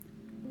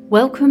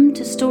Welcome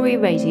to Story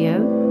Radio,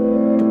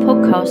 the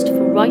podcast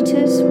for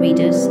writers,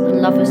 readers, and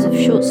lovers of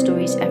short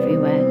stories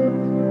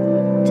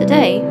everywhere.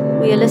 Today,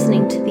 we are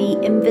listening to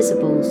The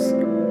Invisibles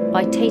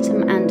by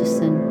Tatum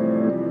Anderson.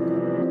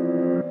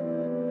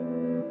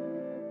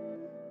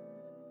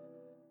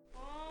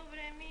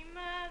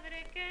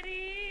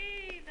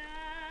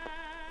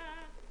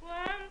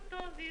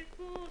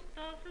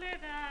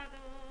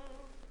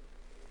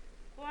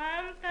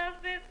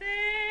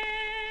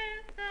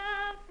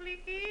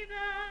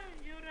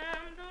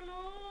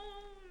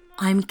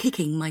 I'm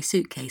kicking my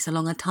suitcase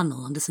along a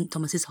tunnel under St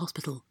Thomas's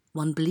Hospital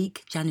one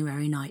bleak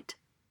January night.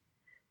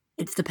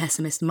 It's the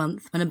pessimist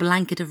month when a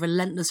blanket of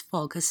relentless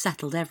fog has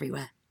settled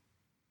everywhere.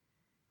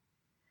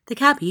 The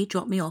cabbie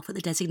dropped me off at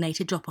the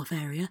designated drop-off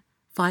area,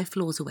 5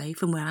 floors away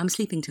from where I'm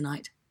sleeping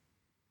tonight.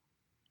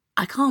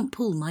 I can't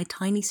pull my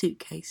tiny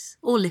suitcase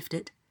or lift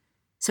it,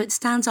 so it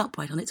stands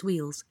upright on its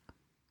wheels,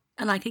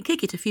 and I can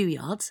kick it a few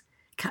yards,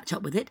 catch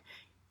up with it,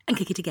 and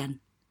kick it again.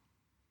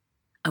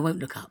 I won't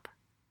look up.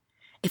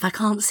 If I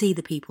can't see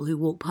the people who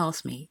walk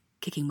past me,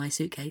 kicking my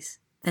suitcase,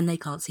 then they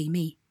can't see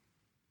me.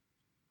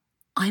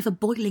 I have a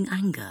boiling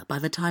anger by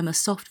the time a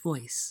soft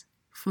voice,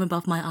 from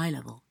above my eye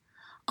level,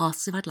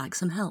 asks if I'd like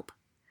some help.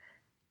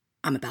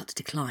 I'm about to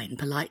decline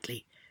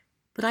politely,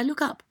 but I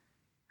look up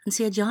and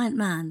see a giant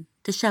man,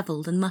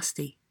 dishevelled and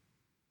musty.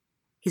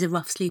 He's a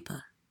rough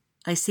sleeper.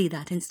 I see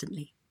that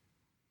instantly.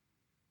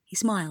 He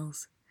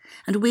smiles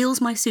and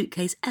wheels my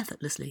suitcase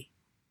effortlessly,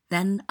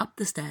 then up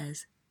the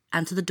stairs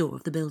and to the door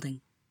of the building.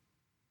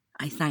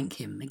 I thank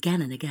him again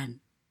and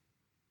again.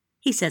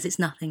 He says it's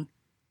nothing,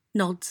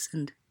 nods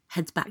and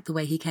heads back the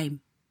way he came.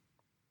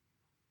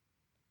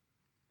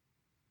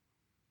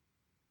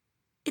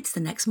 It's the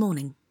next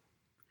morning.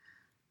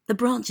 The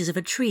branches of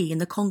a tree in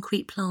the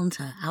concrete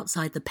planter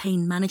outside the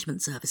pain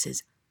management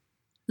services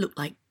look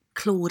like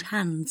clawed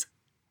hands.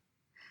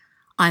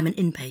 I'm an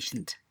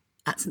inpatient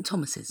at St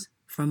Thomas's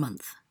for a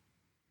month.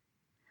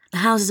 The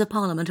Houses of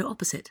Parliament are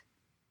opposite,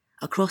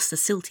 across the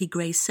silty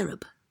grey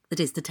syrup that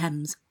is the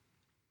Thames.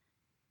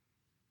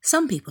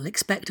 Some people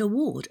expect a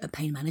ward at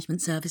pain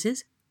management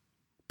services,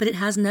 but it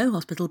has no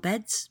hospital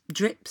beds,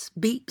 drips,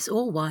 beeps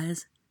or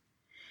wires.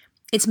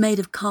 It's made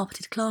of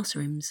carpeted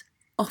classrooms,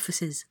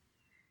 offices,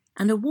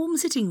 and a warm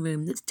sitting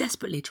room that's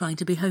desperately trying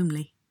to be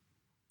homely.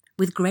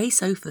 With grey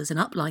sofas and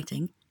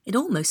uplighting, it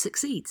almost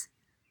succeeds.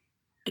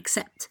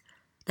 Except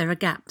there are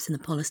gaps in the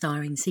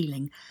polystyrene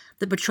ceiling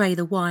that betray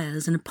the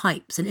wires and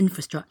pipes and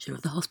infrastructure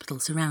of the hospital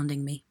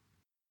surrounding me.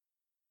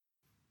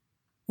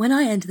 When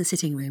I enter the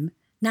sitting room,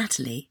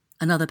 Natalie,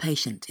 another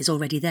patient, is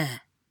already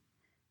there.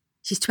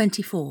 She's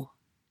 24,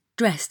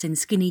 dressed in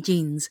skinny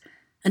jeans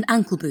and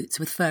ankle boots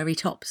with furry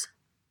tops.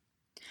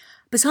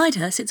 Beside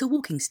her sits a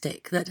walking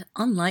stick that,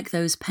 unlike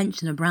those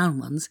pensioner brown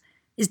ones,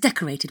 is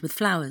decorated with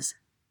flowers.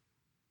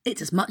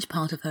 It's as much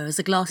part of her as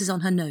the glasses on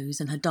her nose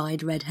and her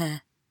dyed red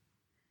hair.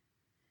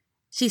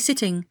 She's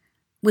sitting,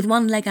 with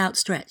one leg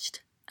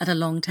outstretched, at a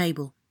long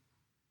table.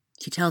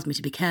 She tells me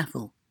to be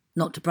careful,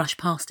 not to brush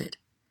past it.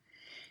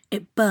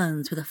 It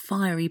burns with a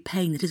fiery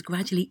pain that is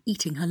gradually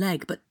eating her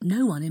leg, but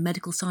no one in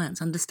medical science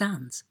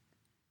understands.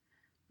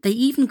 They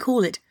even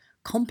call it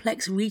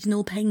complex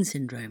regional pain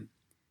syndrome,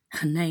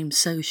 a name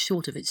so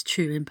short of its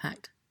true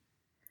impact.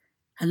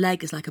 Her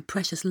leg is like a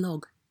precious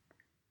log.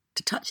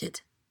 To touch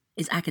it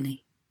is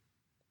agony.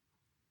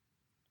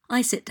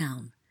 I sit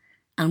down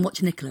and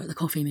watch Nicola at the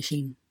coffee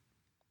machine.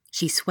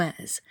 She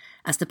swears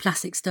as the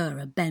plastic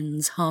stirrer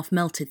bends half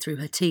melted through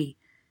her tea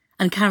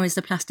and carries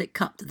the plastic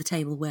cup to the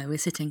table where we're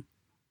sitting.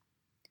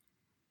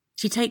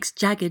 She takes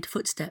jagged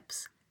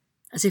footsteps,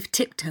 as if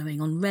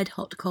tiptoeing on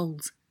red-hot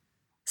coals,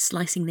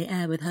 slicing the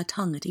air with her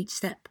tongue at each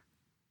step.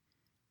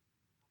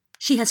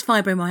 She has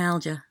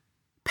fibromyalgia.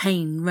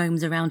 Pain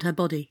roams around her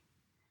body.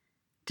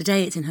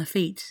 Today it's in her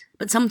feet,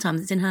 but sometimes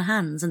it's in her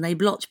hands and they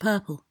blotch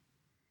purple.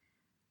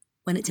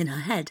 When it's in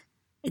her head,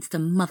 it's the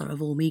mother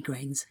of all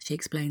migraines, she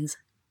explains.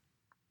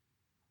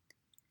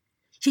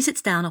 She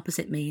sits down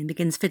opposite me and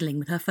begins fiddling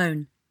with her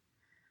phone.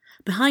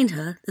 Behind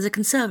her, there's a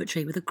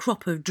conservatory with a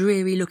crop of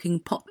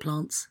dreary-looking pot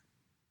plants.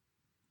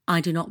 I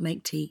do not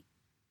make tea.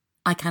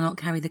 I cannot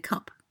carry the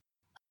cup.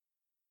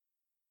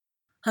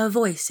 Her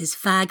voice is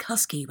fag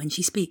husky when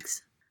she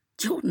speaks.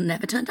 Jordan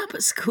never turned up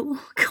at school.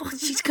 God,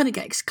 she's going to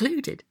get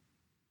excluded,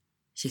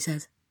 she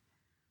says.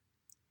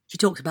 She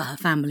talks about her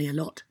family a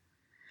lot.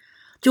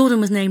 Jordan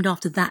was named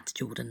after that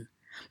Jordan,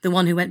 the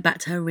one who went back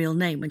to her real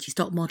name when she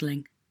stopped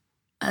modelling.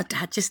 Her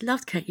dad just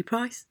loved Katie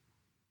Price.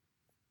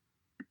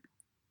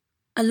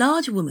 A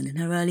large woman in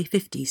her early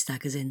 50s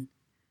staggers in.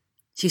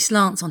 She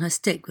slants on her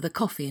stick with a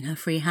coffee in her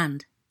free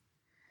hand.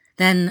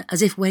 Then,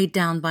 as if weighed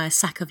down by a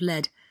sack of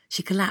lead,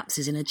 she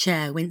collapses in a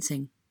chair,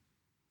 wincing.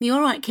 "You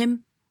all right,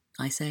 Kim?"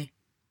 I say.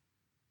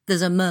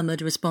 There's a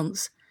murmured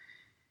response.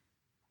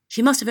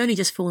 She must have only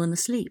just fallen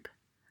asleep,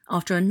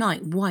 after a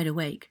night wide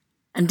awake,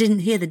 and didn't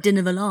hear the din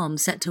of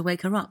alarms set to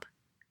wake her up.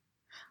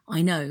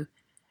 I know,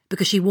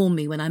 because she warned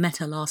me when I met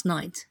her last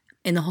night,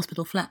 in the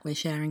hospital flat we're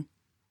sharing.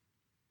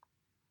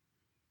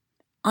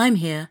 I'm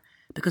here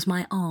because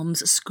my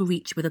arms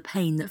screech with a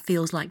pain that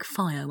feels like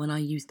fire when I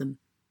use them.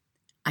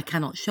 I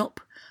cannot shop,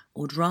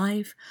 or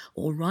drive,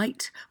 or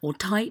write, or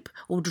type,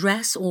 or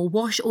dress, or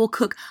wash, or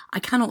cook. I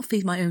cannot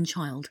feed my own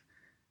child.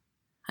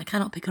 I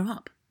cannot pick her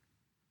up.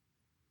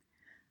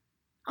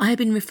 I have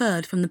been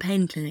referred from the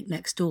pain clinic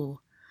next door,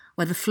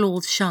 where the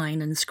floors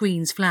shine and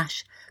screens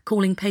flash,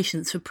 calling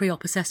patients for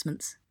pre-op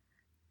assessments.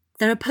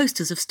 There are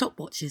posters of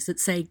stopwatches that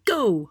say,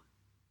 "Go!"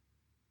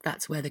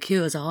 That's where the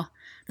cures are,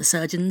 the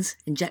surgeons,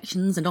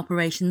 injections and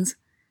operations.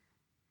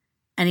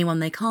 Anyone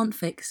they can't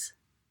fix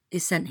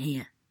is sent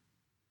here.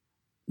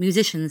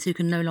 Musicians who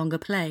can no longer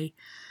play,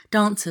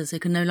 dancers who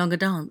can no longer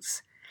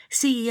dance,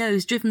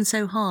 CEOs driven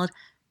so hard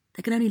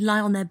they can only lie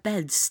on their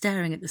beds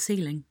staring at the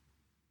ceiling.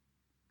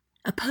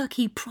 A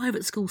perky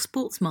private school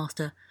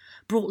sportsmaster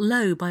brought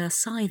low by a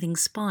scything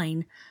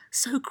spine,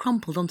 so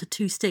crumpled onto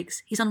 2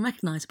 sticks he's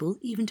unrecognisable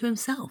even to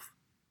himself.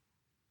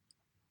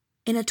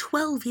 In a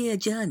 12-year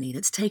journey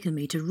that's taken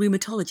me to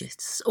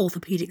rheumatologists,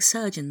 orthopaedic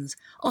surgeons,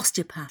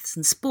 osteopaths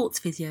and sports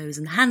physios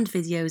and hand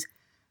physios,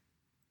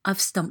 I've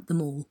stumped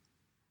them all.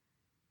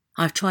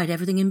 I've tried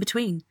everything in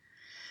between,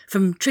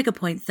 from trigger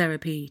point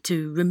therapy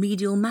to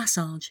remedial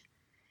massage,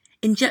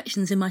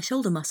 injections in my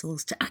shoulder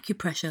muscles to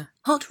acupressure,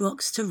 hot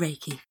rocks to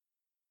Reiki.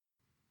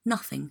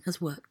 Nothing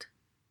has worked.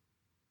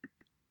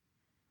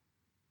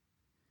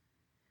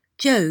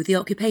 Joe, the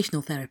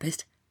occupational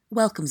therapist,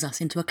 welcomes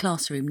us into a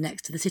classroom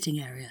next to the sitting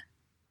area.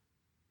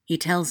 He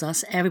tells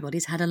us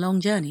everybody's had a long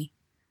journey,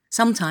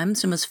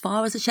 sometimes from as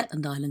far as the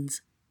Shetland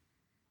Islands.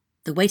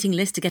 The waiting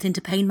list to get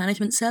into pain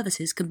management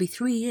services can be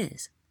 3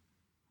 years.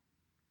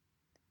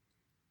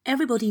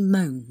 Everybody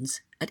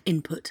moans at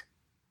Input,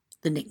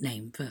 the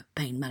nickname for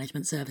pain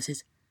management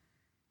services.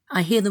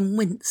 I hear them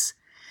wince,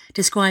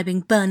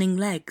 describing burning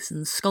legs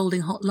and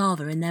scalding hot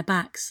lava in their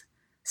backs,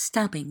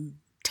 stabbing,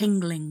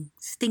 tingling,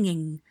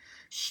 stinging,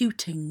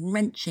 shooting,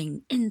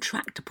 wrenching,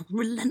 intractable,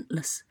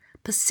 relentless,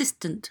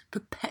 persistent,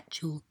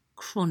 perpetual,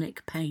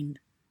 chronic pain.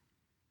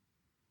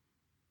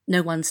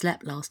 No one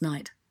slept last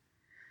night.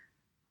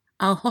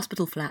 Our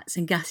hospital flats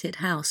in Gassiet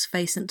House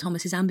face St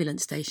Thomas's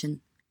ambulance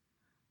station.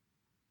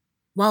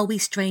 While we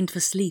strained for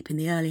sleep in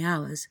the early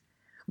hours,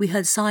 we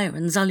heard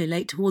sirens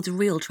ululate towards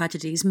real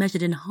tragedies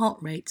measured in heart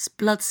rates,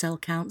 blood cell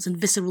counts and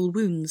visceral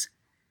wounds.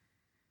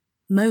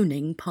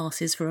 Moaning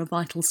passes for a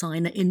vital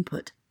sign at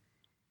Input.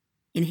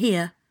 In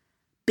here,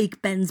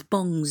 Big Ben's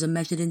bongs are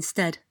measured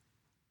instead.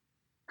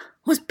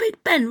 "Was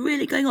Big Ben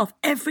really going off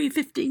every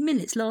 15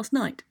 minutes last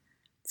night?"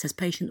 says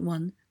patient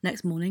 1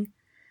 next morning.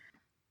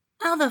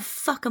 "How the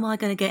fuck am I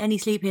going to get any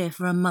sleep here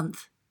for a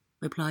month?"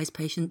 replies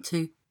patient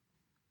 2.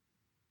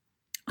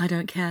 I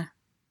don't care.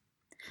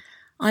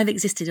 I've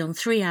existed on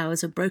 3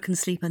 hours of broken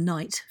sleep a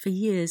night for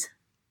years.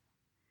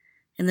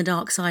 In the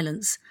dark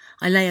silence,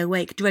 I lay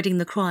awake dreading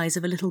the cries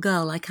of a little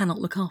girl I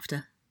cannot look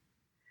after.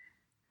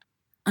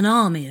 An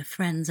army of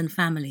friends and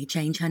family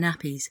change her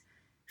nappies,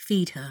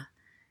 feed her,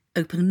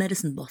 open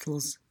medicine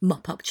bottles,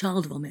 mop up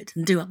child vomit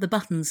and do up the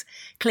buttons,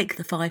 click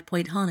the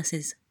 5-point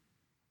harnesses.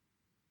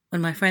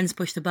 When my friends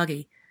push the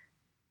buggy,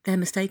 they're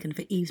mistaken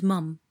for Eve's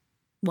mum,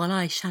 while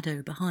I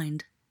shadow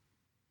behind.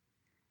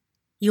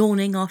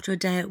 Yawning after a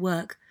day at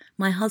work,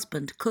 my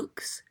husband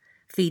cooks,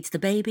 feeds the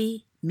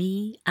baby,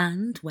 me,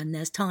 and, when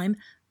there's time,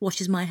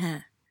 washes my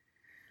hair.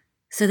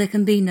 So there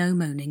can be no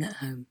moaning at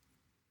home.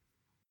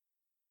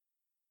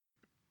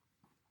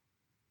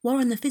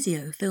 Warren the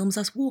physio films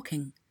us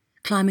walking,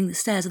 climbing the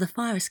stairs of the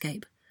fire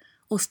escape,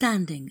 or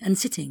standing and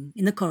sitting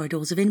in the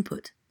corridors of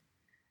Input.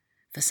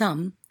 For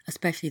some,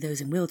 especially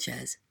those in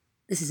wheelchairs,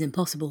 this is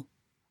impossible.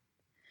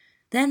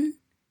 Then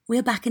we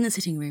are back in the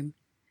sitting room,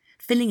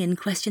 filling in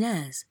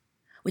questionnaires,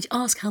 which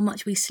ask how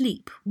much we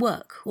sleep,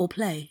 work, or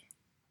play.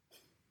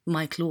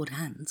 My clawed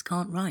hands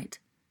can't write.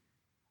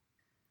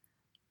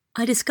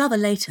 I discover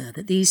later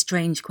that these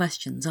strange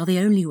questions are the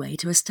only way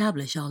to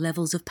establish our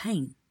levels of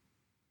pain.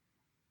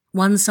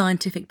 One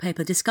scientific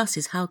paper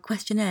discusses how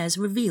questionnaires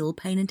reveal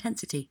pain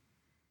intensity,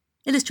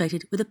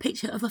 illustrated with a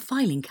picture of a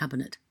filing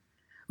cabinet,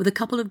 with a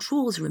couple of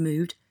drawers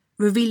removed,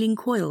 revealing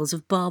coils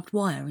of barbed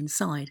wire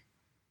inside.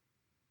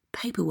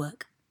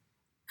 Paperwork,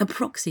 a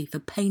proxy for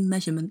pain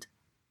measurement.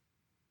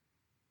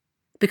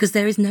 Because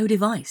there is no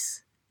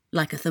device,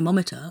 like a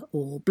thermometer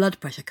or blood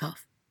pressure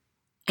cuff,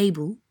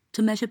 able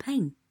to measure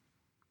pain.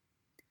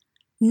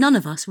 None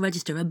of us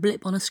register a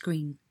blip on a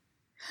screen.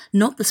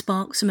 Not the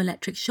sparks from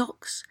electric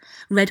shocks,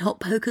 red-hot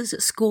pokers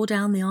that score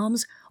down the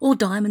arms, or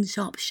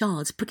diamond-sharp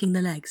shards pricking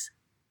the legs.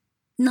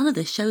 None of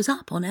this shows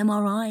up on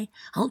MRI,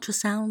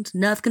 ultrasound,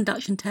 nerve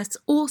conduction tests,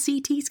 or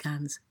CT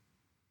scans.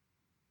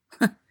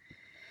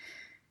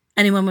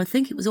 Anyone would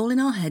think it was all in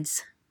our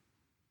heads.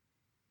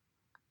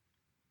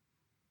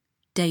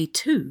 Day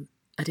 2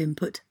 at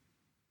Input.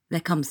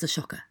 There comes the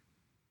shocker.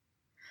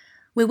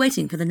 We're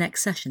waiting for the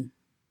next session.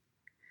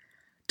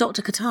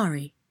 Dr.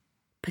 Katari,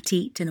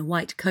 petite in a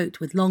white coat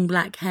with long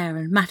black hair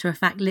and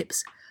matter-of-fact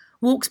lips,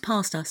 walks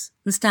past us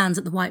and stands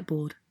at the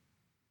whiteboard.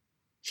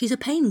 She's a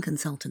pain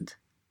consultant,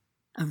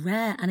 a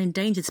rare and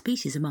endangered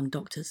species among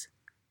doctors.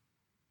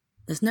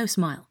 There's no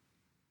smile.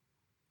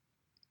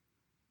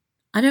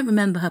 I don't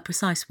remember her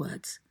precise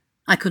words.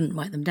 I couldn't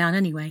write them down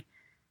anyway.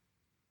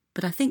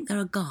 But I think there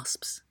are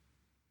gasps.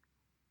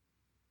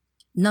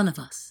 None of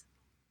us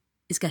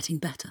is getting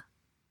better.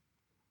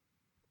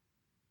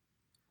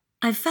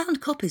 I've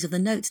found copies of the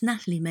notes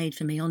Natalie made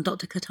for me on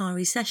Dr.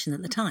 Khatari's session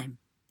at the time.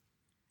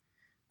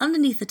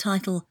 Underneath the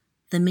title,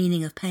 The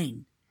Meaning of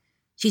Pain,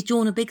 she's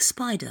drawn a big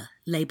spider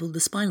labelled the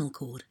spinal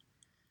cord,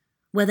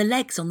 where the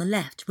legs on the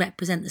left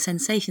represent the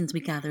sensations we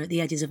gather at the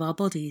edges of our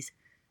bodies: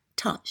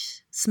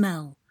 touch,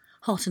 smell,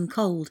 hot and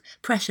cold,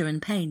 pressure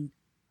and pain.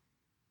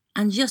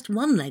 And just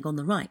one leg on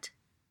the right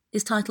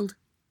is titled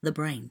the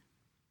brain.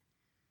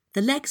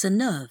 The legs are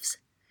nerves,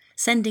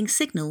 sending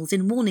signals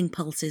in warning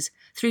pulses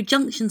through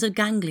junctions of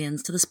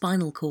ganglions to the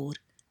spinal cord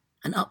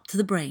and up to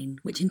the brain,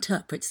 which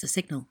interprets the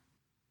signal.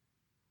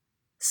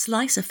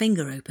 Slice a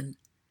finger open,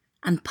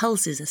 and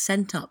pulses are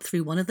sent up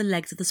through one of the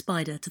legs of the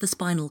spider to the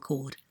spinal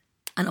cord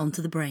and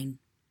onto the brain.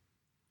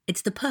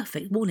 It's the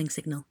perfect warning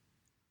signal.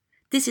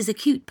 This is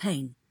acute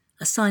pain,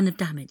 a sign of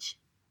damage.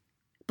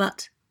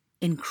 But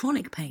in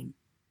chronic pain,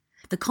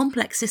 the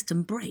complex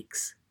system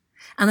breaks,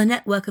 and the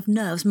network of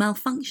nerves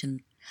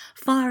malfunction,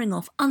 firing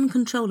off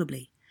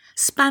uncontrollably,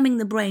 spamming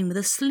the brain with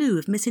a slew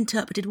of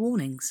misinterpreted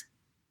warnings.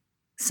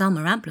 Some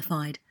are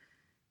amplified.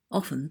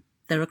 Often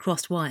they're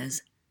across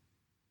wires.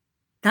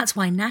 That's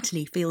why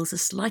Natalie feels the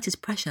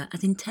slightest pressure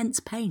as intense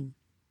pain.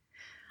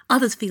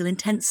 Others feel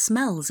intense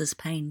smells as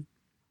pain.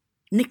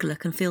 Nicola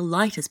can feel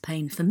light as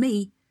pain. For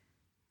me,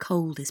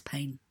 cold is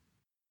pain.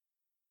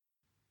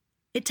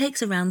 It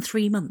takes around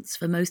 3 months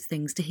for most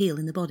things to heal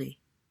in the body.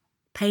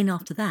 Pain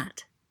after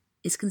that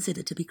is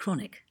considered to be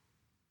chronic.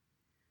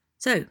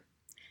 So,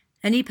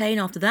 any pain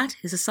after that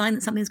is a sign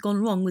that something's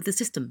gone wrong with the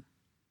system,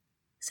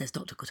 says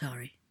Dr.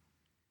 Khatari.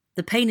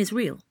 The pain is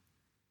real,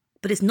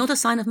 but it's not a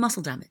sign of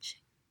muscle damage.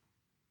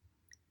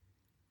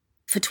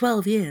 For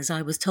 12 years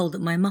I was told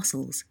that my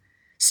muscles,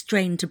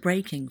 strained to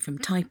breaking from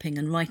typing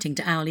and writing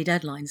to hourly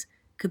deadlines,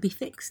 could be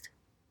fixed.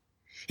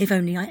 If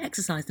only I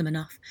exercised them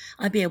enough,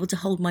 I'd be able to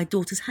hold my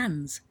daughter's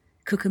hands,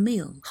 cook a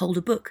meal, hold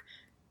a book,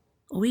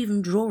 or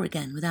even draw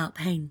again without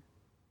pain.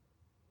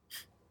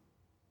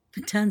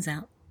 It turns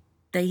out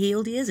they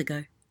healed years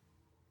ago.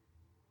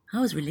 I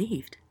was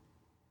relieved.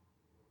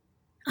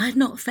 I had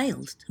not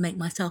failed to make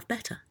myself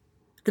better.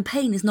 The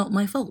pain is not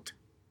my fault.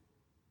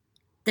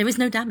 There is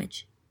no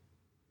damage,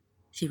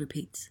 she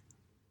repeats.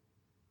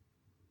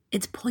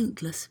 It's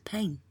pointless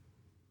pain.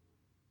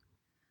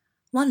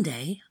 One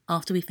day,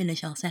 after we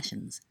finish our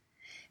sessions,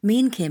 me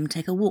and Kim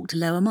take a walk to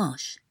Lower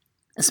Marsh,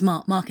 a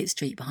smart market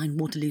street behind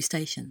Waterloo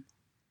Station.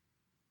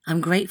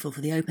 I'm grateful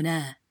for the open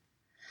air.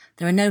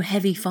 There are no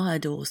heavy fire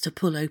doors to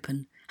pull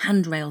open,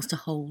 handrails to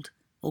hold,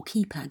 or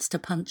keypads to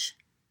punch.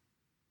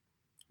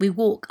 We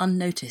walk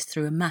unnoticed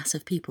through a mass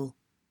of people.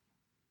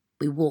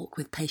 We walk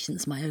with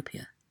patience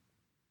myopia.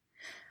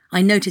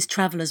 I notice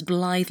travellers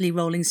blithely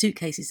rolling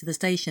suitcases to the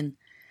station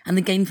and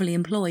the gainfully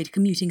employed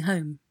commuting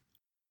home.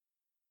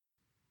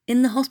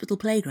 In the hospital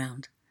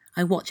playground,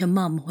 I watch a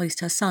mum hoist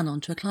her son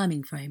onto a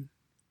climbing frame.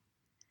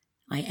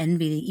 I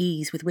envy the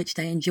ease with which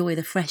they enjoy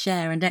the fresh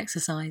air and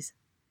exercise.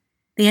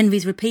 The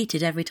envy's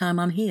repeated every time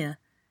I'm here,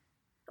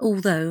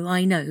 although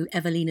I know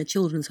Evelina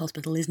Children's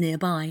Hospital is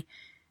nearby,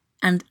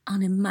 and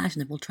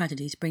unimaginable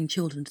tragedies bring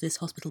children to this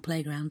hospital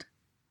playground.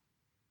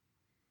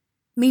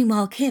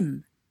 Meanwhile,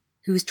 Kim,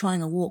 who is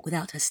trying a walk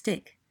without her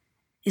stick,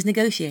 is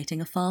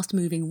negotiating a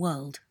fast-moving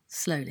world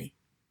slowly.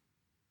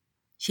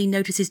 She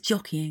notices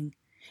jockeying,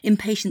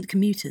 impatient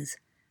commuters,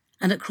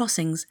 and at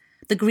crossings,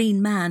 the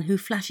green man who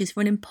flashes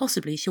for an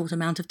impossibly short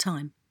amount of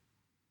time.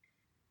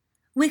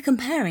 We're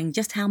comparing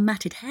just how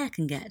matted hair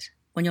can get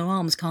when your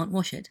arms can't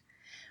wash it,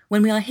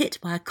 when we are hit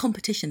by a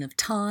competition of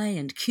Thai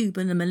and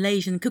Cuban and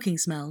Malaysian cooking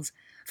smells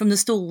from the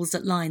stalls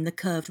that line the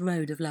curved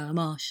road of Lower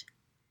Marsh.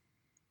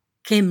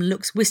 Kim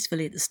looks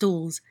wistfully at the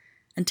stalls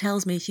and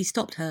tells me she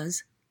stopped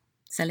hers,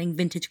 selling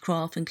vintage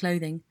craft and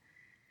clothing,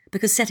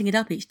 because setting it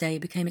up each day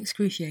became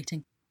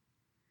excruciating.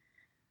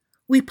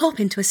 We pop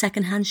into a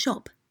second-hand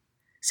shop,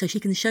 so she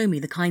can show me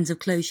the kinds of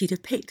clothes she'd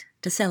have picked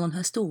to sell on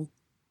her stall.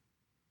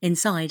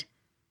 Inside,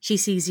 she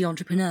sees the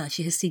entrepreneur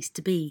she has ceased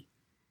to be.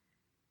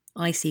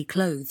 I see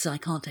clothes I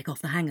can't take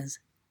off the hangers.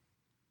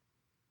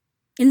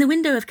 In the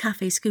window of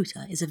Cafe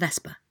Scooter is a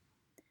Vespa.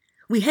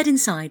 We head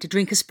inside to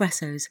drink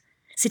espressos,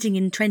 sitting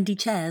in trendy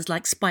chairs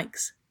like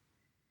spikes.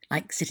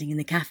 Like sitting in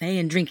the cafe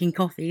and drinking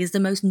coffee is the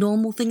most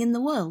normal thing in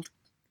the world.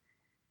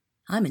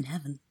 I'm in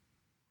heaven.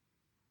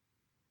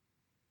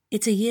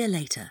 It's a year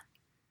later,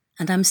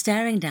 and I'm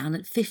staring down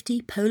at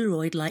 50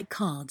 Polaroid-like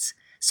cards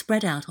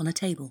spread out on a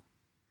table.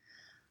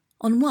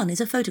 On one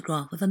is a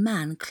photograph of a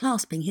man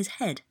clasping his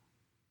head,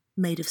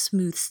 made of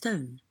smooth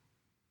stone,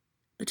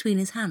 between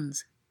his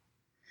hands.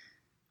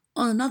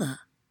 On another,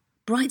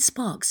 bright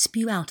sparks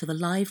spew out of a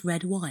live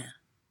red wire.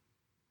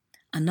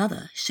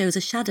 Another shows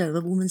a shadow of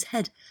a woman's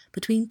head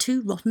between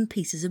 2 rotten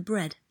pieces of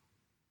bread.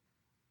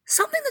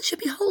 Something that should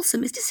be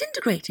wholesome is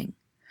disintegrating.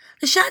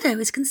 The shadow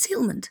is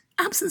concealment,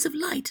 absence of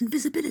light and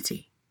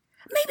visibility.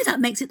 Maybe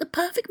that makes it the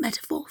perfect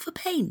metaphor for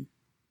pain,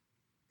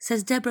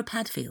 says Deborah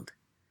Padfield,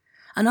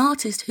 an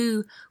artist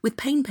who, with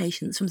pain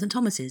patients from St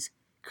Thomas's,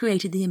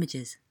 created the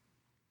images.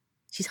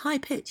 She's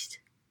high-pitched,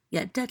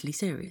 yet deadly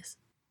serious.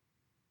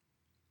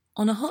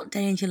 On a hot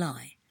day in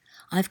July,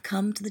 I've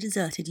come to the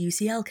deserted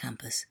UCL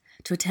campus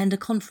to attend a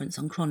conference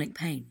on chronic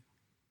pain.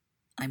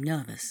 I'm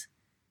nervous.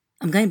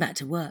 I'm going back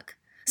to work,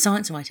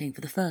 science writing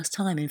for the first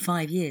time in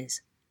 5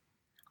 years.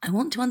 I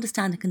want to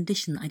understand a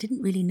condition I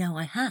didn't really know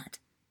I had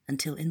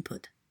until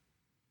input.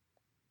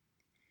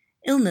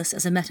 Illness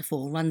as a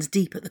metaphor runs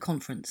deep at the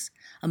conference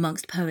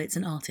amongst poets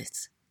and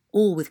artists,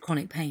 all with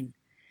chronic pain,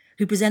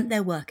 who present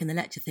their work in the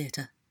lecture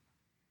theatre.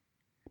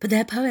 But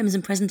their poems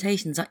and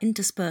presentations are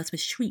interspersed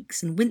with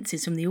shrieks and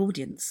winces from the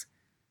audience.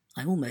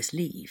 I almost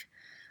leave.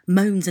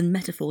 Moans and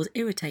metaphors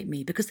irritate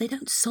me because they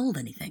don't solve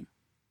anything.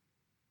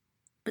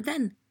 But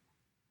then,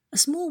 a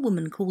small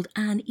woman called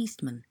Anne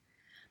Eastman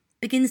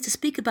begins to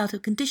speak about a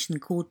condition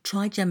called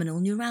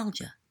trigeminal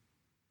neuralgia,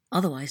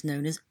 otherwise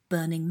known as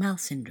burning mouth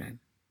syndrome.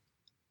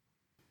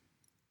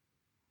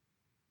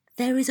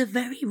 There is a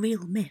very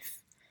real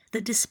myth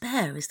that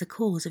despair is the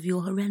cause of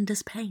your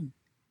horrendous pain.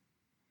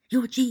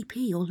 Your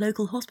GP or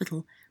local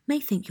hospital may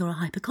think you're a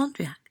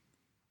hypochondriac,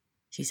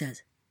 she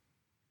says.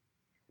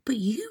 But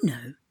you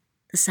know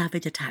the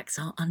savage attacks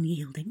are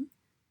unyielding,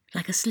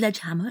 like a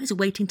sledgehammer is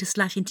waiting to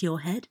slash into your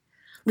head,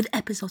 with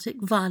episodic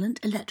violent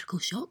electrical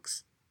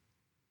shocks.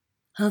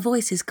 Her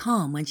voice is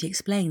calm when she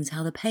explains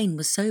how the pain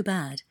was so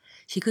bad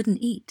she couldn't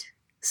eat,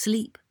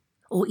 sleep,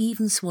 or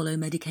even swallow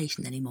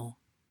medication anymore.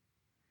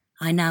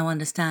 I now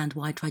understand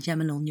why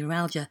trigeminal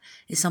neuralgia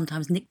is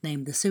sometimes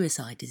nicknamed the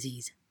suicide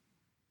disease.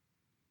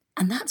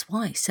 And that's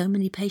why so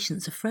many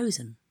patients are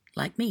frozen,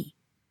 like me.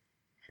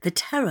 The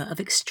terror of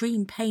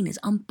extreme pain is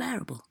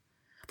unbearable,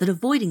 that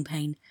avoiding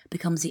pain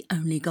becomes the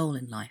only goal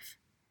in life.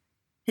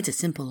 It's a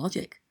simple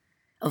logic.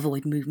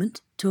 Avoid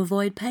movement to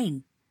avoid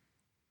pain.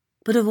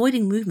 But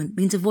avoiding movement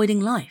means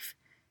avoiding life,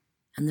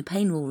 and the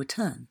pain will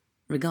return,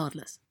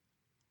 regardless.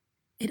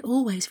 It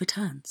always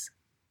returns,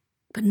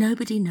 but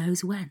nobody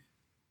knows when.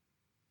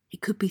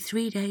 It could be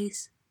 3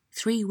 days,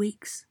 3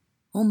 weeks,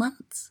 or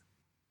months,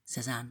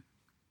 says Anne.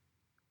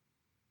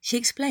 She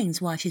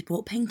explains why she's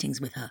brought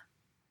paintings with her.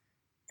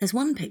 There's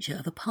one picture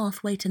of a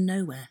pathway to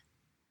nowhere,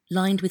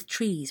 lined with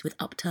trees with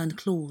upturned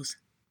claws.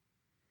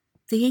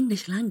 The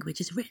English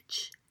language is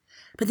rich,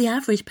 but the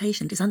average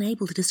patient is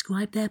unable to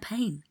describe their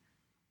pain,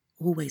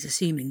 always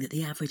assuming that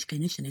the average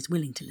clinician is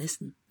willing to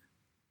listen.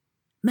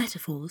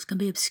 Metaphors can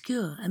be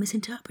obscure and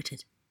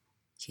misinterpreted,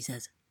 she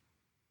says.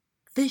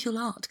 Visual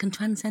art can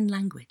transcend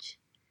language.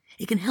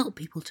 It can help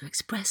people to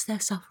express their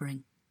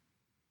suffering.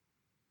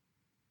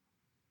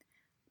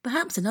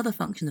 Perhaps another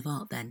function of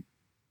art, then,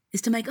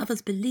 is to make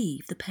others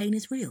believe the pain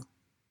is real.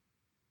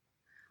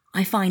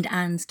 I find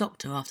Anne's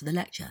doctor after the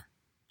lecture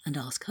and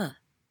ask her.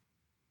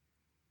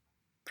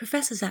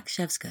 Professor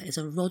Zakrzewska is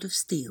a rod of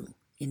steel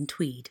in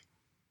tweed.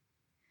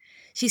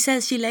 She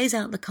says she lays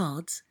out the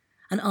cards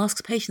and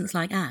asks patients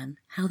like Anne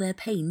how their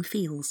pain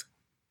feels.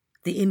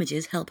 The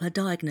images help her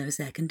diagnose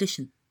their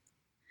condition.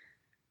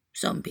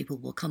 Some people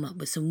will come up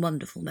with some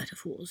wonderful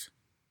metaphors.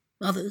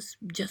 Others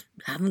just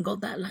haven't got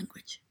that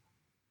language,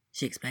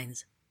 she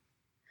explains.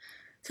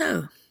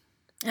 So,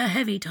 a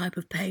heavy type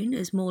of pain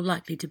is more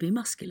likely to be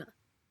muscular,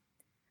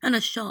 and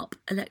a sharp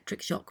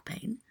electric shock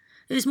pain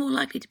is more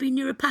likely to be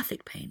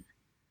neuropathic pain,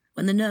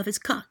 when the nerve is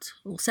cut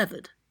or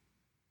severed.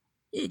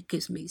 It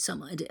gives me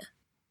some idea.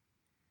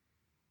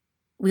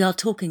 We are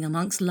talking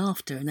amongst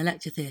laughter in the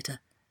lecture theatre,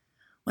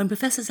 when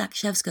Professor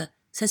Zakrzewska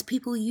says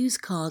people use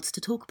cards to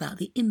talk about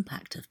the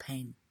impact of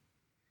pain.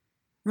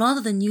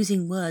 Rather than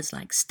using words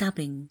like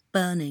stabbing,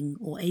 burning,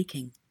 or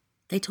aching,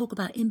 they talk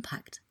about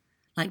impact,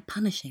 like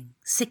punishing,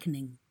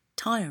 sickening,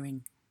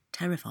 tiring,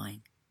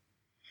 terrifying.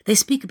 They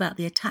speak about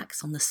the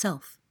attacks on the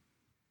self.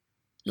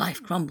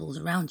 Life crumbles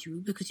around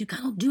you because you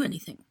cannot do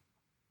anything,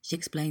 she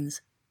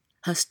explains,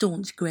 her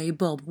staunch grey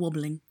bob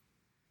wobbling.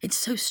 It's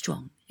so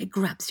strong, it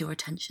grabs your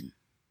attention.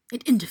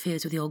 It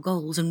interferes with your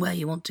goals and where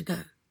you want to go.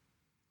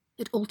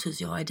 It alters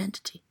your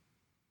identity.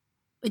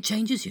 It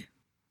changes you,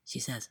 she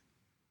says.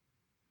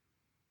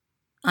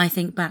 I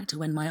think back to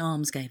when my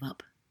arms gave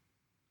up.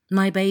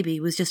 My baby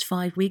was just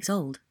 5 weeks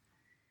old.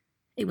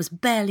 It was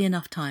barely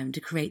enough time to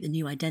create the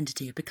new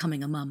identity of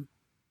becoming a mum.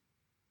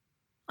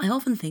 I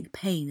often think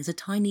pain is a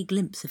tiny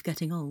glimpse of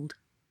getting old.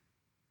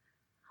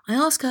 I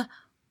ask her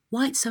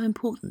why it's so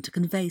important to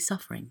convey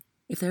suffering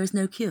if there is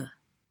no cure.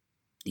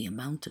 The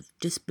amount of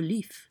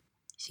disbelief,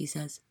 she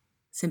says,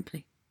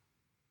 simply.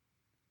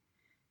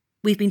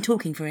 We've been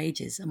talking for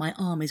ages and my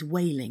arm is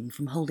wailing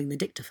from holding the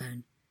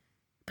dictaphone,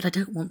 but I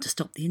don't want to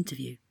stop the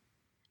interview,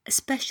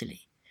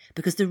 especially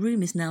because the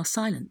room is now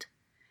silent,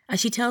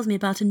 as she tells me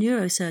about a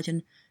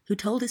neurosurgeon who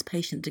told his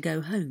patient to go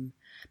home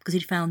because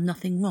he'd found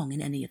nothing wrong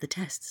in any of the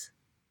tests.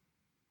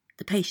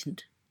 The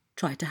patient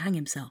tried to hang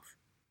himself.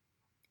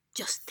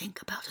 Just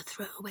think about a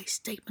throwaway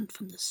statement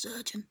from the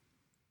surgeon,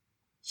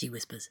 she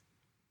whispers.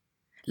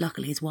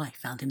 Luckily his wife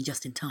found him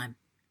just in time.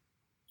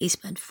 He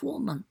spent 4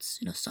 months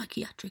in a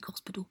psychiatric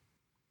hospital.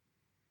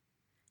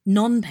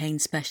 Non-pain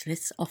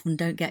specialists often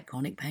don't get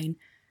chronic pain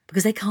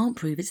because they can't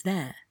prove it's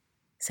there.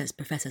 says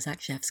Professor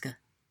Zakshevska.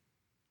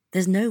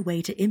 There's no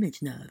way to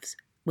image nerves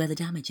where the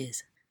damage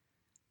is.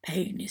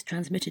 Pain is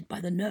transmitted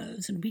by the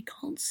nerves and we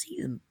can't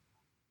see them.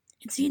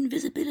 It's the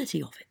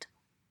invisibility of it.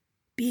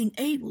 Being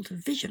able to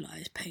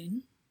visualize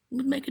pain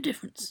would make a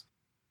difference,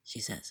 she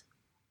says.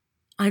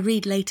 I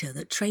read later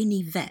that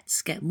trainee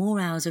vets get more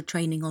hours of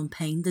training on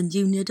pain than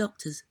junior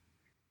doctors.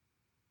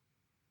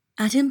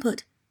 At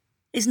Input,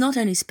 it's not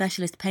only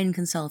specialist pain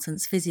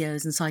consultants,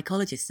 physios and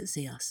psychologists that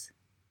see us.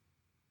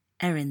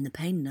 Erin, the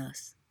pain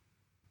nurse.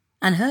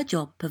 And her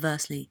job,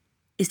 perversely,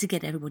 is to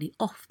get everybody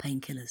off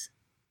painkillers.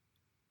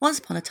 Once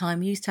upon a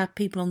time we used to have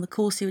people on the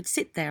course who would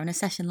sit there in a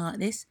session like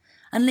this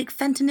and lick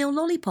fentanyl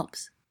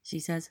lollipops, she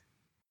says.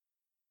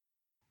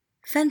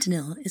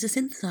 Fentanyl is a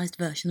synthesised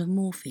version of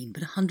morphine,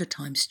 but 100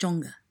 times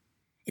stronger.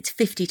 It's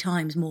 50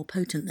 times more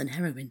potent than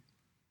heroin.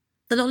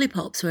 The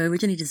lollipops were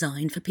originally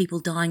designed for people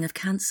dying of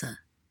cancer,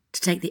 to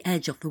take the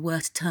edge off the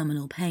worst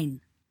terminal pain.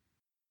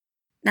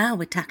 Now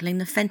we're tackling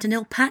the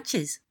fentanyl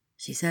patches,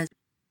 she says.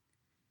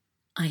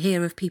 I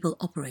hear of people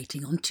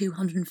operating on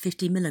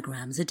 250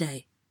 milligrams a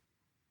day.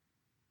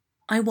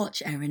 I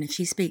watch Erin as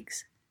she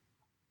speaks.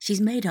 She's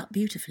made up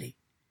beautifully.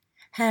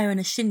 Hair in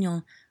a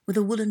chignon with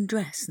a woolen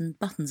dress and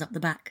buttons up the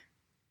back.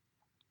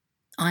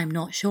 I'm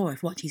not sure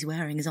if what she's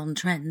wearing is on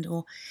trend,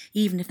 or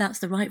even if that's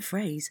the right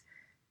phrase,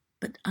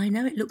 but I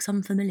know it looks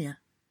unfamiliar.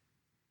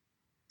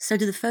 So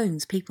do the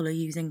phones people are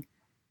using.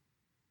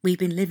 We've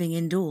been living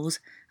indoors,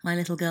 my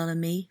little girl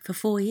and me, for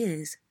 4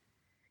 years,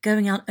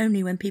 going out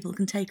only when people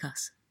can take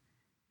us.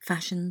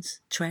 Fashions,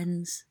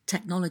 trends,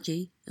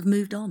 technology have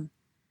moved on.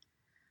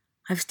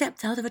 I've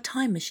stepped out of a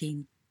time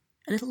machine,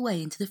 a little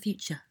way into the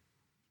future.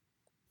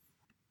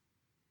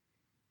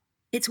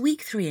 It's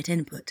week 3 at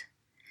Input,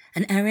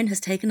 and Erin has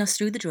taken us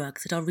through the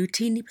drugs that are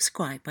routinely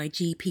prescribed by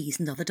GPs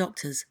and other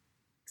doctors,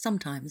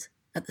 sometimes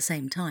at the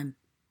same time.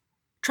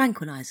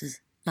 Tranquilizers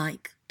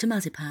like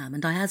temazepam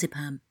and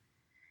diazepam,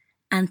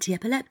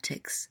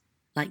 anti-epileptics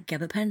like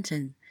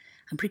gabapentin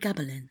and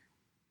pregabalin,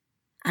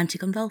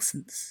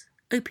 anticonvulsants,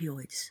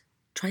 opioids,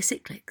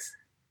 tricyclics.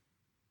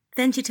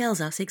 Then she tells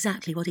us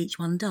exactly what each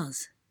one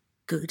does,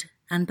 good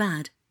and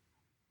bad.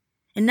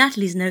 In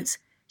Natalie's notes,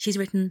 she's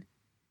written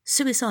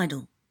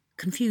suicidal,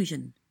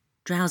 confusion,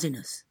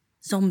 drowsiness,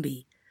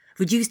 zombie,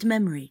 reduced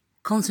memory,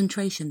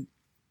 concentration,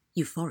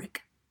 euphoric.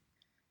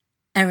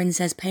 Erin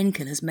says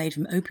painkillers made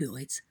from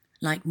opioids,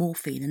 like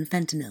morphine and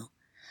fentanyl,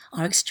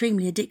 are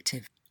extremely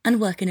addictive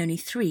and work in only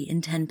 3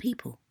 in 10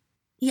 people,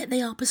 yet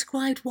they are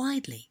prescribed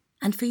widely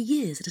and for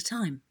years at a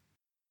time.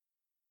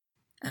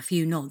 A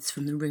few nods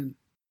from the room.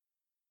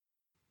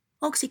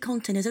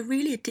 OxyContin is a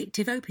really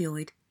addictive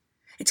opioid.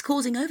 It's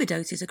causing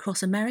overdoses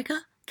across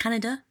America,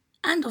 Canada,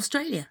 and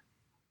Australia,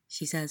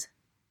 she says.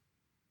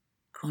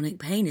 Chronic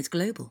pain is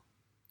global.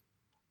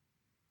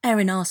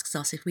 Erin asks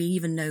us if we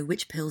even know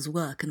which pills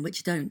work and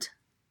which don't.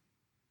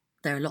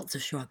 There are lots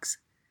of shrugs.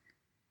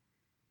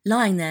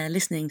 Lying there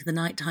listening to the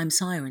nighttime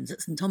sirens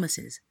at St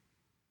Thomas's,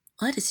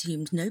 I'd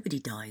assumed nobody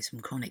dies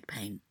from chronic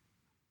pain.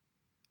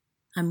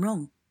 I'm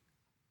wrong.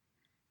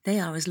 They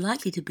are as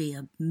likely to be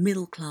a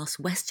middle-class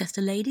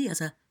Westchester lady as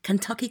a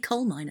Kentucky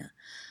coal miner,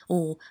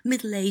 or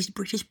middle-aged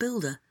British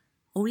builder,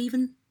 or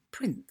even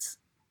Prince.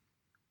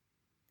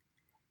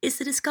 It's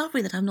the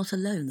discovery that I'm not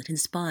alone that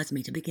inspires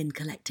me to begin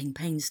collecting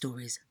pain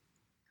stories.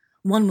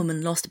 One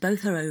woman lost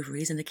both her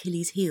ovaries and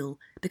Achilles' heel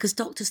because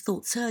doctors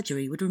thought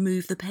surgery would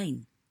remove the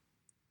pain.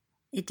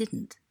 It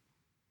didn't.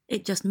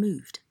 It just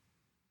moved.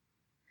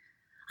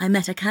 I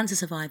met a cancer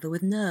survivor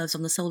with nerves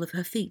on the sole of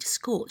her feet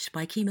scorched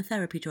by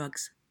chemotherapy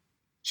drugs.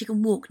 She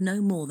can walk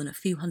no more than a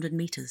few hundred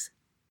metres.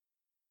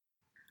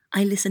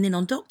 I listen in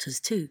on doctors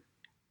too.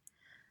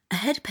 A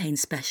head pain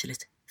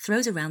specialist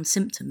throws around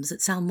symptoms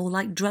that sound more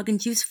like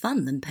drug-induced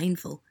fun than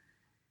painful.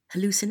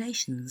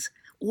 Hallucinations,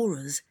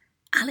 auras,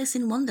 Alice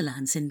in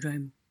Wonderland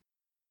syndrome.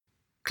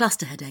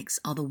 Cluster headaches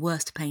are the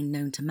worst pain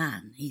known to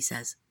man, he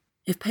says.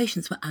 If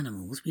patients were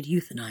animals, we'd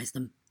euthanize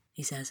them,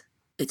 he says.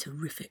 It's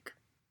horrific.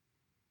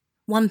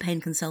 One pain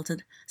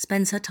consultant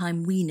spends her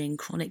time weaning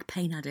chronic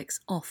pain addicts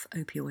off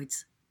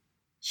opioids.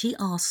 She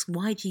asks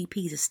why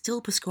GPs are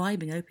still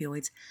prescribing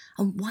opioids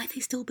and why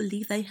they still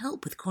believe they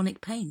help with chronic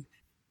pain.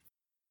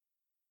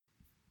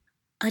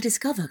 I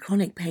discover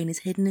chronic pain is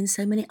hidden in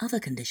so many other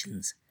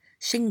conditions: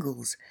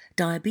 shingles,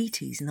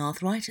 diabetes and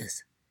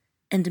arthritis,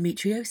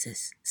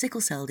 endometriosis,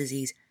 sickle cell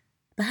disease,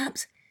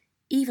 perhaps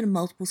even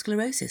multiple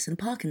sclerosis and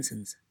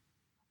Parkinson's.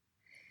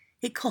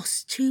 It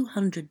costs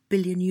 €200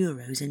 billion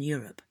in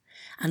Europe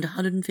and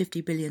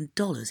 $150 billion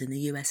in the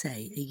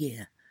USA a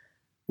year,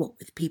 what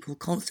with people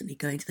constantly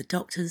going to the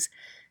doctors,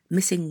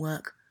 missing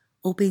work,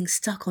 or being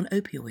stuck on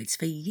opioids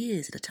for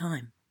years at a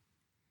time.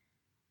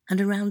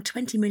 And around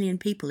 20 million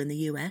people in the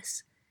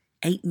US,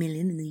 8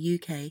 million in the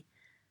UK,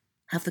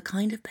 have the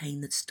kind of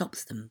pain that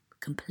stops them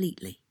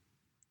completely.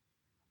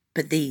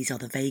 But these are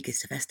the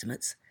vaguest of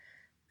estimates.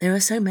 There are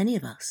so many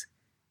of us,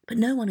 but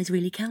no one is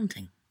really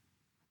counting.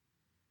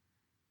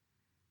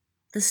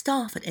 The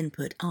staff at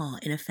Input are,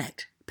 in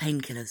effect,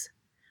 painkillers.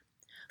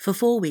 For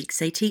 4 weeks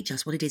they teach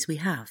us what it is we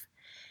have,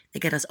 They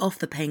get us off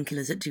the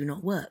painkillers that do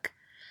not work.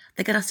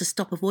 They get us to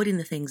stop avoiding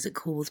the things that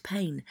cause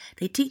pain.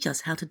 They teach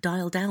us how to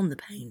dial down the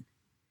pain.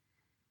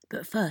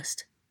 But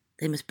first,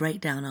 they must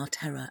break down our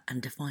terror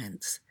and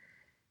defiance.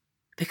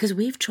 Because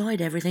we've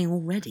tried everything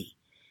already,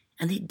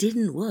 and it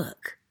didn't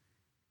work.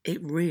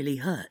 It really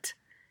hurt.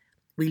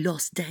 We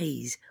lost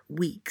days,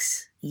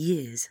 weeks,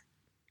 years.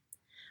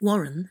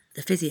 Warren,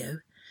 the physio,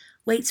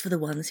 waits for the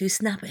ones who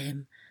snap at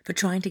him for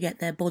trying to get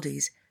their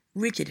bodies,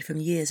 rigid from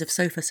years of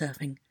sofa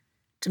surfing,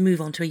 to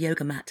move onto a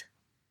yoga mat.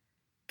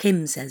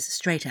 Kim says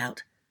straight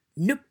out,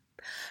 "Nope,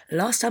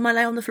 last time I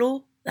lay on the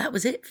floor, that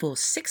was it for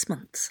 6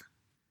 months."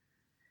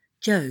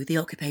 Joe, the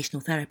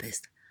occupational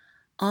therapist,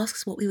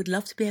 asks what we would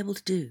love to be able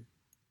to do,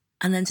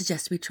 and then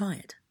suggests we try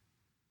it.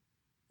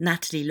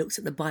 Natalie looks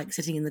at the bike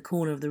sitting in the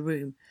corner of the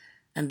room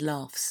and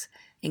laughs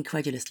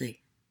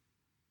incredulously.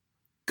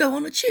 "Go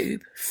on a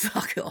tube?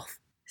 Fuck off,"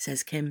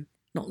 says Kim,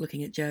 not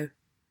looking at Joe.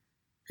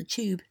 The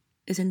tube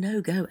is a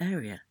no-go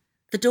area.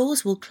 The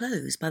doors will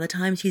close by the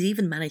time she's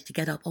even managed to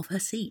get up off her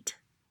seat.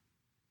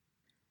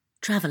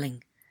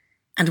 Travelling,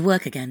 and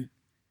work again.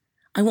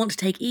 I want to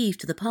take Eve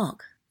to the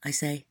park, I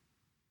say.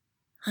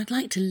 I'd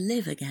like to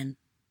live again.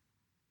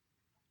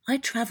 I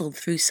travelled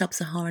through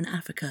sub-Saharan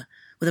Africa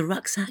with a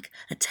rucksack,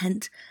 a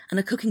tent, and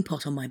a cooking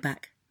pot on my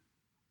back.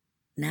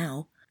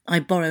 Now, I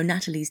borrow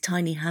Natalie's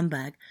tiny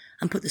handbag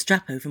and put the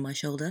strap over my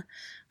shoulder.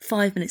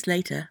 5 minutes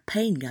later,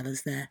 pain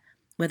gathers there,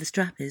 where the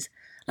strap is,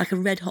 like a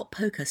red-hot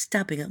poker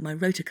stabbing at my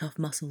rotor cuff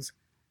muscles.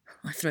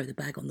 I throw the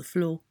bag on the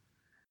floor.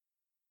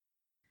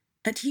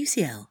 At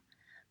UCL,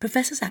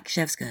 Professor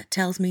Zakrzewska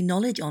tells me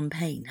knowledge on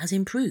pain has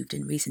improved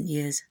in recent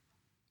years.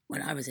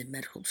 "When I was in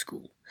medical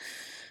school,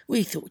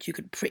 we thought you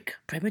could prick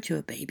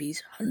premature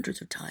babies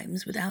hundreds of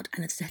times without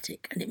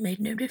anaesthetic and it made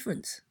no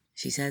difference,"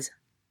 she says.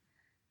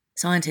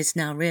 Scientists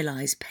now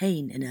realise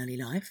pain in early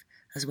life,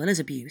 as well as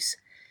abuse,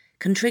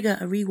 can trigger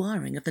a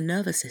rewiring of the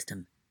nervous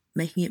system,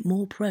 making it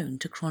more prone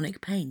to chronic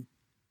pain.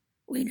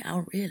 "We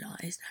now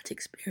realise that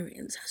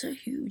experience has a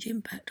huge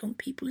impact on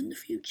people in the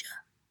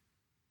future.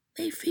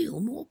 They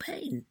feel more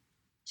pain,"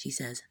 she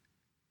says.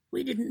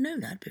 "We didn't know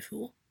that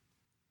before."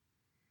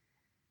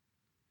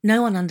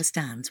 No one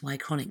understands why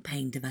chronic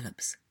pain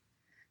develops.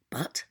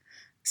 But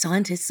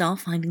scientists are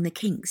finding the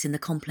kinks in the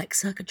complex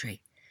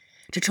circuitry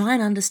to try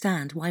and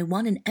understand why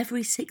 1 in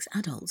every 6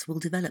 adults will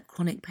develop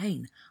chronic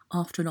pain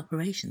after an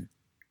operation,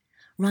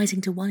 rising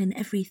to 1 in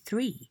every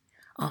 3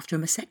 after a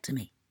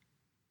mastectomy,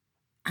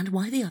 and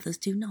why the others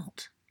do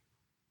not.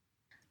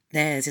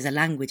 Theirs is a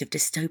language of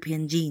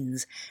dystopian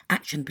genes,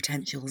 action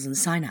potentials and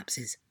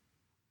synapses.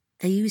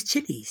 They use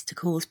chilies to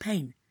cause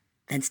pain,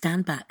 then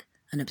stand back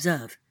and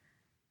observe.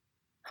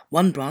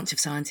 One branch of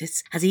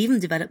scientists has even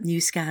developed new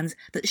scans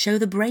that show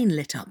the brain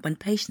lit up when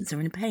patients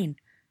are in pain.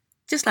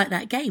 Just like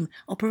that game,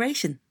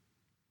 Operation.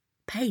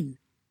 Pain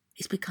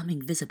is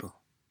becoming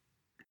visible.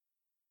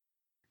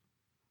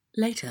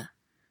 Later,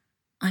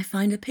 I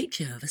find a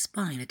picture of a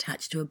spine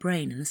attached to a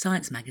brain in a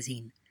science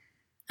magazine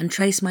and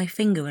trace my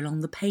finger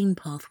along the pain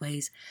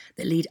pathways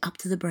that lead up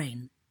to the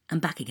brain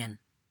and back again.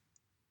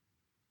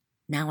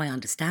 Now I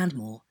understand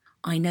more.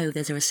 I know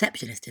there's a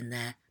receptionist in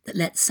there that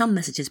lets some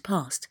messages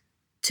pass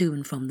to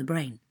and from the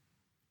brain.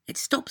 It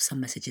stops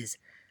some messages,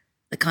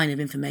 the kind of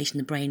information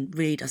the brain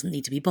really doesn't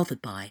need to be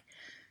bothered by,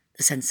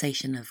 the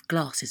sensation of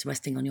glasses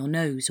resting on your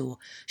nose or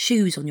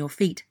shoes on your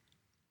feet.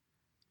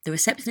 The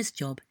receptionist's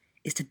job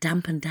is to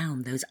dampen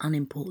down those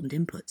unimportant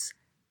inputs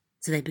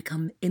so they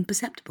become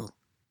imperceptible,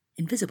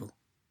 invisible.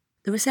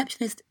 The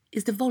receptionist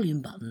is the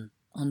volume button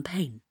on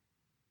pain.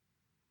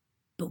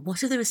 But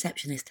what if the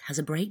receptionist has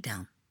a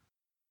breakdown?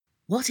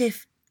 What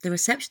if the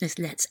receptionist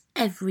lets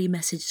every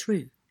message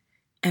through,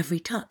 every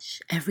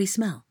touch, every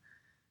smell?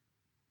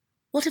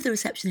 What if the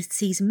receptionist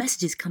sees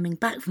messages coming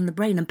back from the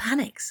brain and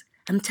panics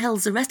and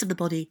tells the rest of the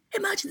body,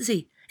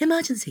 "Emergency,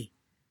 emergency"?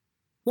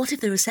 What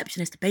if the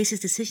receptionist bases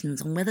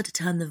decisions on whether to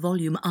turn the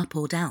volume up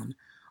or down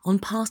on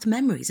past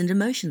memories and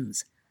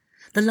emotions?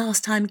 The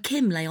last time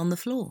Kim lay on the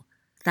floor,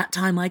 that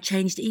time I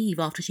changed Eve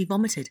after she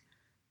vomited.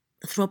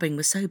 The throbbing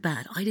was so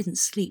bad I didn't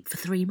sleep for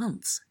 3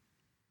 months.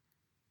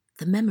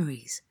 The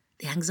memories,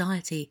 the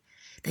anxiety,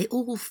 they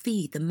all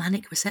feed the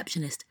manic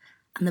receptionist,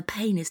 and the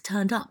pain is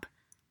turned up,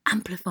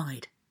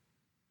 amplified.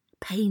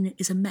 Pain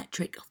is a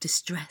metric of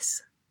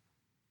distress.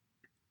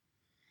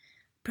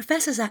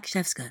 Professor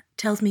Zakrzewska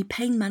tells me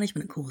pain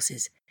management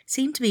courses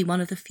seem to be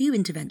one of the few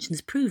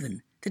interventions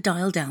proven to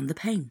dial down the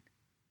pain.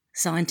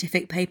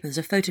 Scientific papers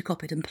are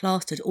photocopied and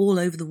plastered all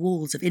over the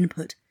walls of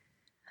input,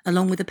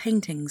 along with the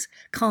paintings,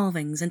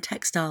 carvings and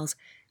textiles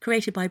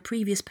created by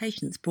previous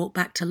patients brought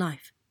back to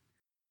life.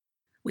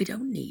 "We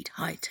don't need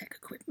high-tech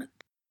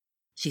equipment,"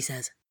 she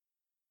says,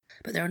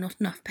 "but there are not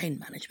enough pain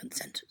management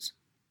centres.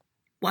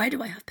 Why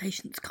do I have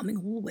patients coming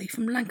all the way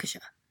from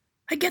Lancashire?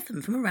 I get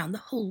them from around the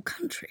whole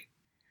country."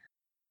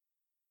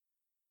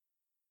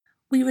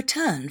 We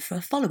return for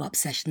a follow-up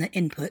session at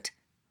Input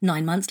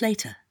 9 months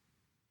later.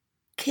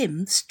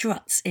 Kim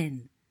struts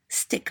in,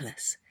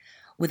 stickless,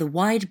 with a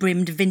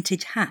wide-brimmed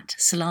vintage hat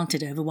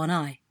slanted over one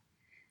eye.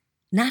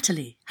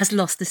 Natalie has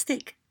lost the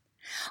stick.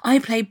 I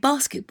play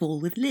basketball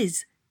with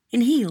Liz,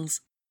 in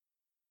heels.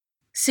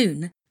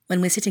 Soon,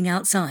 when we're sitting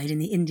outside in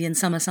the Indian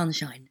summer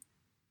sunshine,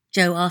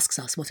 Joe asks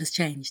us what has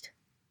changed.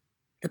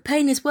 The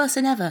pain is worse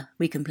than ever,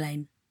 we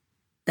complain,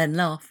 then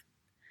laugh.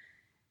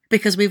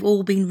 Because we've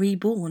all been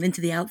reborn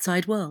into the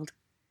outside world.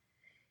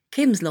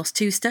 Kim's lost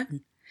 2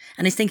 stone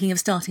and is thinking of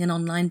starting an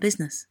online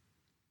business.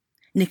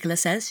 Nicola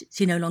says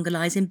she no longer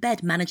lies in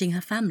bed managing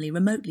her family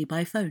remotely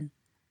by phone.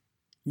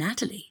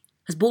 Natalie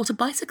has bought a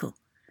bicycle.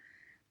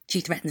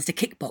 She threatens to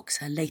kickbox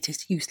her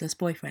latest useless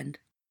boyfriend.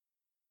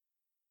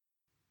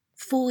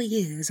 4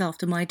 years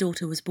after my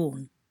daughter was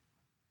born,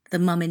 the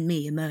mum in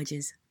me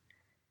emerges.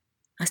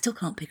 I still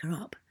can't pick her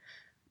up,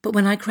 but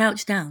when I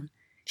crouch down,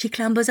 she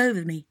clambers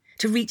over me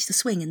to reach the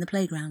swing in the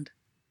playground.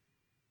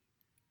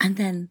 And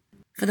then,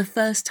 for the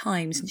first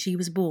time since she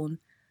was born,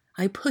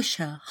 I push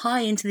her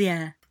high into the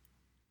air.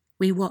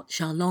 We watch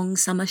our long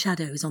summer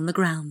shadows on the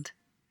ground,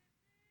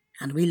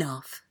 and we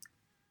laugh.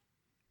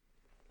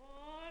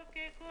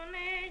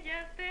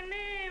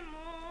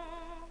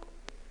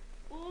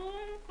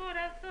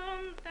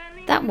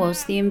 That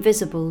was The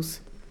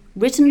Invisibles,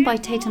 written by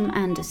Tatum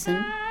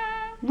Anderson,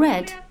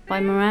 read by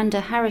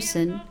Miranda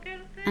Harrison,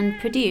 and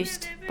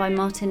produced by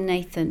Martin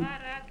Nathan.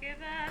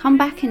 Come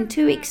back in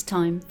 2 weeks'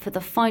 time for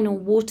the final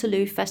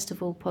Waterloo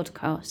Festival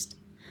podcast.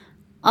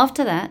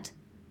 After that,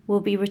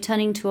 we'll be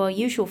returning to our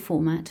usual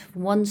format of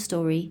 1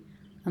 story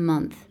a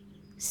month.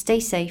 Stay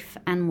safe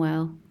and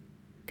well.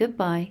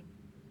 Goodbye.